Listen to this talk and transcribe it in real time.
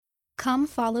Come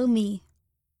follow me.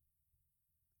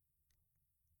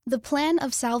 The plan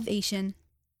of salvation.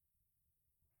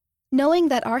 Knowing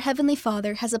that our Heavenly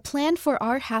Father has a plan for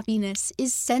our happiness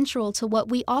is central to what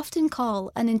we often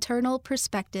call an internal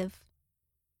perspective.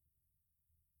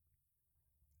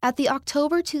 At the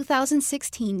October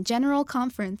 2016 General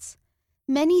Conference,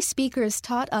 many speakers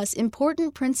taught us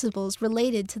important principles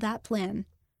related to that plan.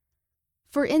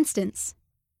 For instance,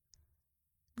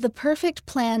 The Perfect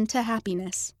Plan to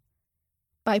Happiness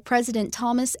by President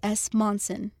Thomas S.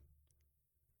 Monson.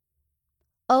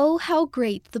 Oh, how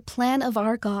great the plan of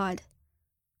our God,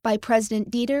 by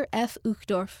President Dieter F.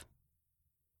 Uchtdorf.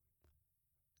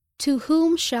 To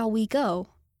Whom Shall We Go?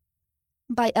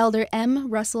 By Elder M.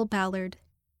 Russell Ballard.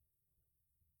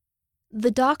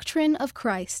 The Doctrine of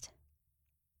Christ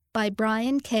by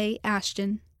Brian K.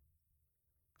 Ashton.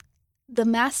 The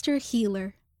Master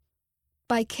Healer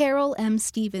by Carol M.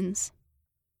 Stevens.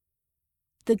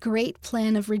 The Great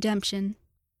Plan of Redemption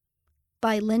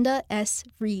by Linda S.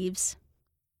 Reeves.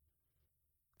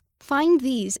 Find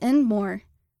these and more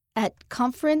at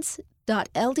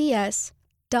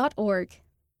conference.lds.org.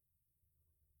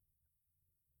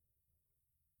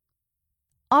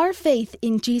 Our faith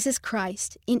in Jesus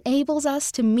Christ enables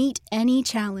us to meet any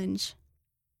challenge.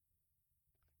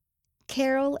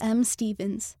 Carol M.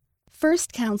 Stevens,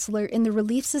 First Counselor in the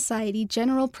Relief Society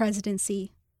General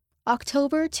Presidency,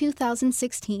 October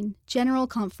 2016 General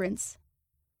Conference.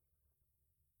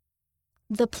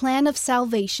 The plan of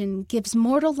salvation gives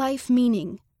mortal life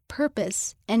meaning,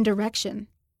 purpose, and direction.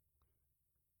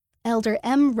 Elder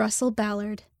M. Russell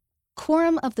Ballard,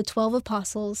 Quorum of the 12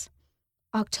 Apostles,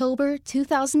 October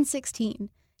 2016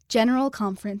 General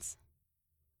Conference.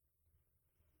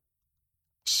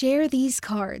 Share these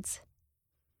cards.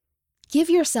 Give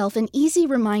yourself an easy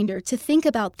reminder to think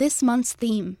about this month's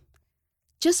theme.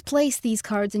 Just place these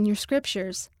cards in your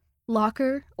scriptures,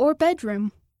 locker, or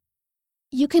bedroom.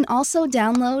 You can also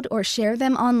download or share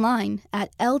them online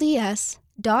at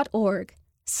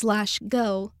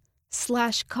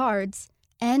lds.org/go/cards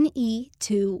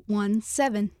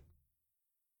NE217.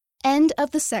 End of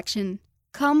the section.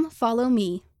 Come follow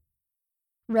me.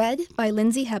 Read by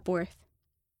Lindsay Hepworth.